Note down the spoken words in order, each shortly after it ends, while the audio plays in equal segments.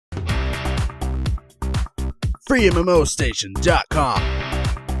FreeMMOStation.com.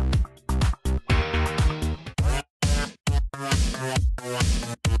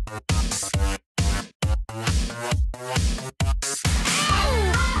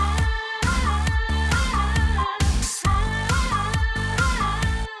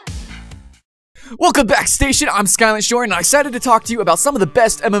 Welcome back, Station. I'm Alexkayl, and I'm excited to talk to you about some of the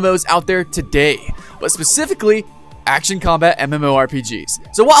best MMOs out there today, but specifically action combat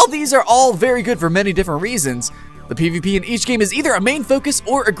MMORPGs. So while these are all very good for many different reasons, the PvP in each game is either a main focus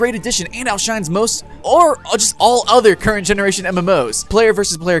or a great addition and outshines most or just all other current generation MMOs, player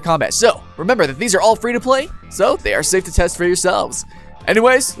versus player combat. So remember that these are all free to play, so they are safe to test for yourselves.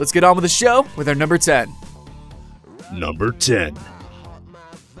 Anyways, let's get on with the show with our number 10. Number 10.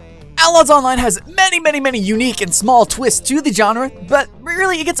 Allods Online has many unique and small twists to the genre, but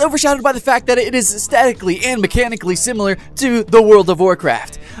really it gets overshadowed by the fact that it is aesthetically and mechanically similar to the World of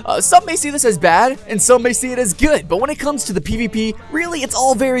Warcraft. Some may see this as bad, and some may see it as good, but when it comes to the PvP, really it's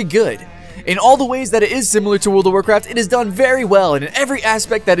all very good. In all the ways that it is similar to World of Warcraft, it is done very well, and in every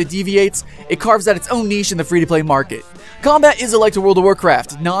aspect that it deviates, it carves out its own niche in the free-to-play market. Combat is alike to World of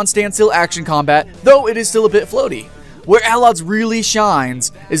Warcraft, non-standstill action combat, though it is still a bit floaty. Where Allods really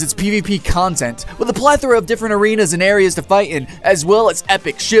shines is its PvP content, with a plethora of different arenas and areas to fight in, as well as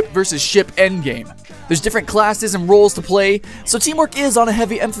epic ship versus ship endgame. There's different classes and roles to play, so teamwork is on a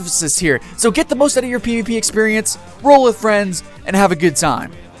heavy emphasis here, so get the most out of your PvP experience, roll with friends, and have a good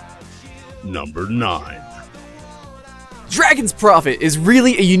time. Number 9. Dragon's Prophet is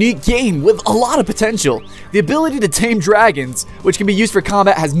really a unique game with a lot of potential. The ability to tame dragons, which can be used for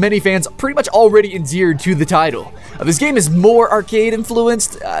combat, has many fans pretty much already endeared to the title. This game is more arcade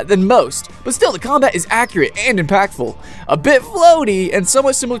influenced than most, but still the combat is accurate and impactful. A bit floaty and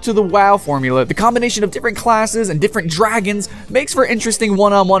somewhat similar to the WoW formula, the combination of different classes and different dragons makes for interesting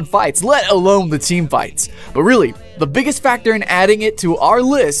one-on-one fights, let alone the team fights. But really, the biggest factor in adding it to our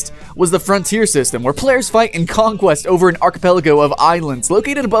list was the Frontier system, where players fight in conquest over an archipelago of islands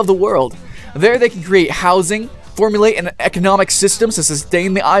located above the world. There they can create housing, formulate an economic system to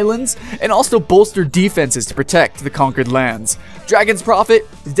sustain the islands, and also bolster defenses to protect the conquered lands. Dragon's Prophet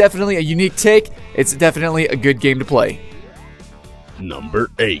is definitely a unique take. It's definitely a good game to play. Number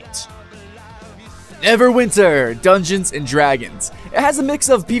 8. Neverwinter, Dungeons & Dragons. It has a mix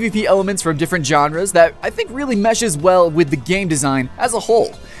of PvP elements from different genres that I think really meshes well with the game design as a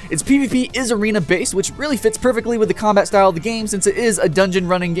whole. Its PvP is arena-based, which really fits perfectly with the combat style of the game since it is a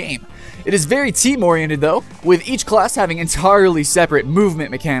dungeon-running game. It is very team-oriented though, with each class having entirely separate movement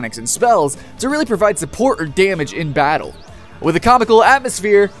mechanics and spells to really provide support or damage in battle. With a comical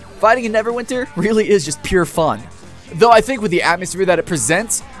atmosphere, fighting in Neverwinter really is just pure fun. Though I think with the atmosphere that it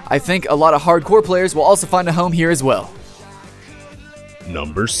presents, I think a lot of hardcore players will also find a home here as well.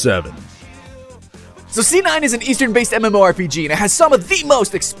 Number 7. So C9 is an Eastern-based MMORPG, and it has some of the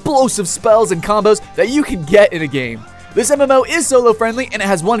most explosive spells and combos that you can get in a game. This MMO is solo-friendly, and it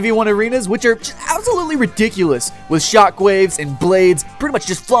has 1v1 arenas, which are just absolutely ridiculous, with shockwaves and blades pretty much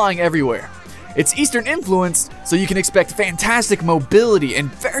just flying everywhere. It's Eastern-influenced, so you can expect fantastic mobility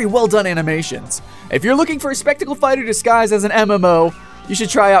and very well-done animations. If you're looking for a spectacle fighter disguised as an MMO, you should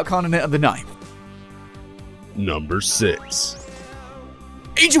try out Continent of the Ninth. Number 6.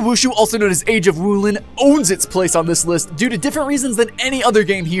 Age of Wushu, also known as Age of Wulin, owns its place on this list due to different reasons than any other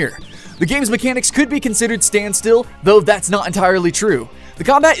game here. The game's mechanics could be considered standstill, though that's not entirely true. The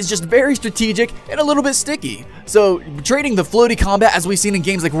combat is just very strategic and a little bit sticky. So, trading the floaty combat as we've seen in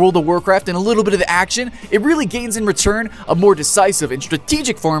games like World of Warcraft and a little bit of the action, it really gains in return a more decisive and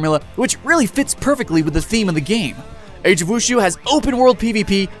strategic formula, which really fits perfectly with the theme of the game. Age of Wushu has open world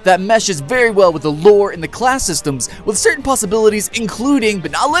PvP that meshes very well with the lore and the class systems, with certain possibilities including,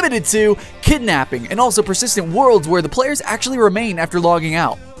 but not limited to, kidnapping and also persistent worlds where the players actually remain after logging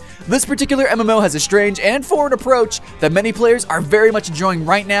out. This particular MMO has a strange and foreign approach that many players are very much enjoying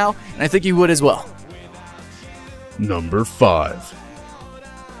right now, and I think you would as well. Number 5.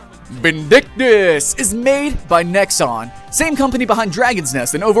 Vindictus is made by Nexon, same company behind Dragon's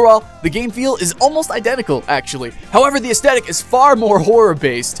Nest, and overall, the game feel is almost identical, actually. However, the aesthetic is far more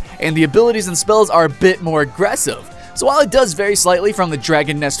horror-based, and the abilities and spells are a bit more aggressive. So while it does vary slightly from the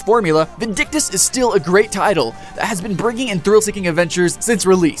Dragon Nest formula, Vindictus is still a great title that has been bringing in thrill-seeking adventures since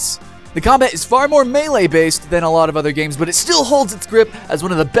release. The combat is far more melee-based than a lot of other games, but it still holds its grip as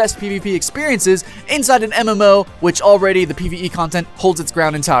one of the best PvP experiences inside an MMO, which already the PvE content holds its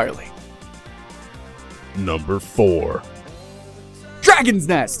ground entirely. Number 4. Dragon's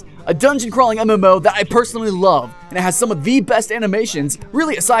Nest, a dungeon-crawling MMO that I personally love, and it has some of the best animations,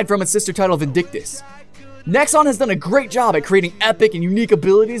 really aside from its sister title Vindictus. Nexon has done a great job at creating epic and unique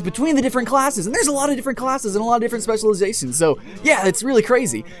abilities between the different classes, and there's a lot of different classes and a lot of different specializations, so yeah, it's really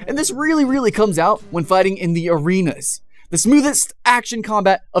crazy. And this really comes out when fighting in the arenas. The smoothest action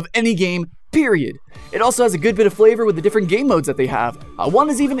combat of any game, period. It also has a good bit of flavor with the different game modes that they have. One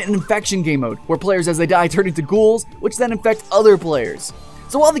is even an infection game mode, where players as they die turn into ghouls, which then infect other players.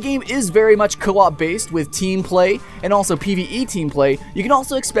 So while the game is very much co-op based with team play and also PvE team play, you can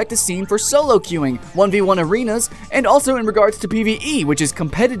also expect a scene for solo queuing, 1v1 arenas, and also in regards to PvE, which is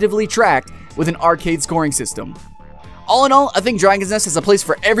competitively tracked with an arcade scoring system. All in all, I think Dragon's Nest has a place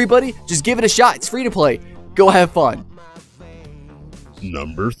for everybody. Just give it a shot. It's free to play. Go have fun.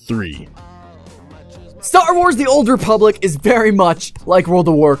 Number 3. Star Wars: The Old Republic is very much like World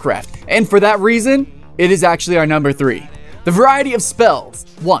of Warcraft, and for that reason, it is actually our number 3. The variety of spells,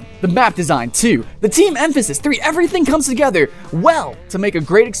 1. The map design, 2. The team emphasis, 3. Everything comes together well to make a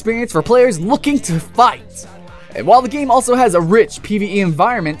great experience for players looking to fight. And while the game also has a rich PvE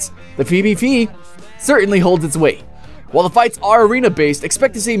environment, the PvP certainly holds its weight. While the fights are arena-based,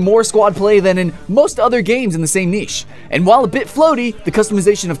 expect to see more squad play than in most other games in the same niche. And while a bit floaty, the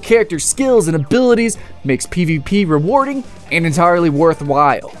customization of character skills and abilities makes PvP rewarding and entirely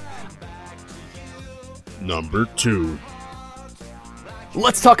worthwhile. Number 2.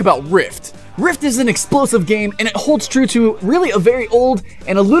 Let's talk about Rift. Rift is an explosive game, and it holds true to really a very old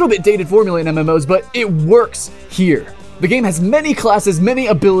and a little bit dated formula in MMOs, but it works here. The game has many classes, many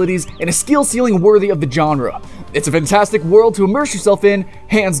abilities, and a skill ceiling worthy of the genre. It's a fantastic world to immerse yourself in,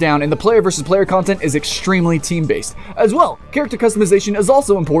 hands down, and the player versus player content is extremely team-based. As well, character customization is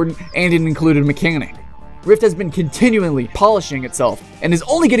also important and an included mechanic. Rift has been continually polishing itself, and is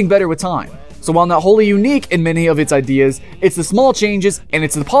only getting better with time. So while not wholly unique in many of its ideas, it's the small changes and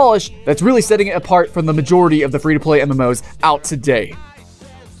it's the polish that's really setting it apart from the majority of the free-to-play MMOs out today.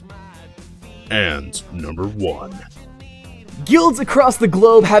 And number 1. Guilds across the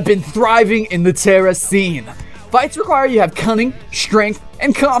globe have been thriving in the Tera scene. Fights require you have cunning, strength,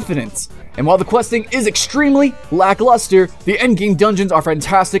 and confidence. And while the questing is extremely lackluster, the endgame dungeons are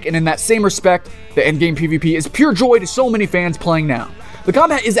fantastic, and in that same respect, the endgame PvP is pure joy to so many fans playing now. The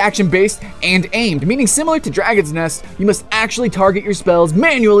combat is action-based and aimed, meaning similar to Dragon's Nest, you must actually target your spells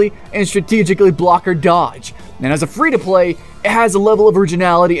manually and strategically block or dodge. And as a free-to-play, it has a level of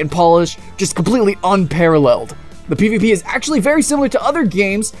originality and polish just completely unparalleled. The PvP is actually very similar to other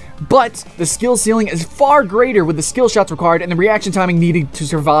games, but the skill ceiling is far greater with the skill shots required and the reaction timing needed to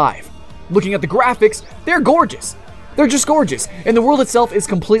survive. Looking at the graphics, they're gorgeous. They're just gorgeous, and the world itself is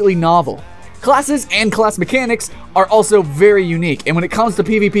completely novel. Classes and class mechanics are also very unique, and when it comes to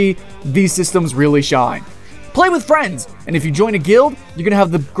PvP, these systems really shine. Play with friends, and if you join a guild, you're gonna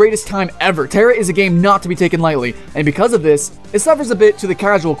have the greatest time ever. Tera is a game not to be taken lightly, and because of this, it suffers a bit to the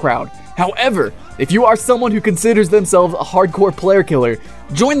casual crowd. However, if you are someone who considers themselves a hardcore player killer,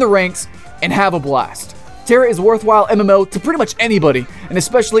 join the ranks and have a blast. Tera is a worthwhile MMO to pretty much anybody, and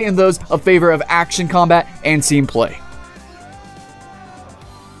especially in those of favor of action combat and team play.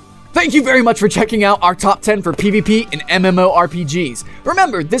 Thank you very much for checking out our top 10 for PvP and MMORPGs.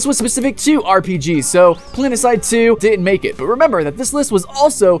 Remember, this was specific to RPGs, so Planetside 2 didn't make it. But remember that this list was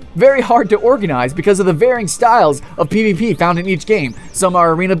also very hard to organize because of the varying styles of PvP found in each game. Some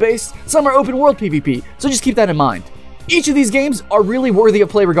are arena-based, some are open-world PvP, so just keep that in mind. Each of these games are really worthy of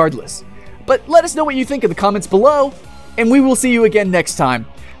play regardless. But let us know what you think in the comments below, and we will see you again next time.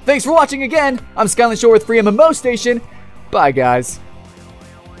 Thanks for watching again. I'm Skylin with FreeMMOStation. Bye, guys.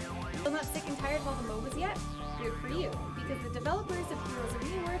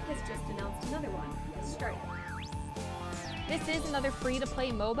 This is another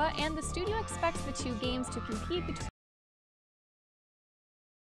free-to-play MOBA, and the studio expects the two games to compete between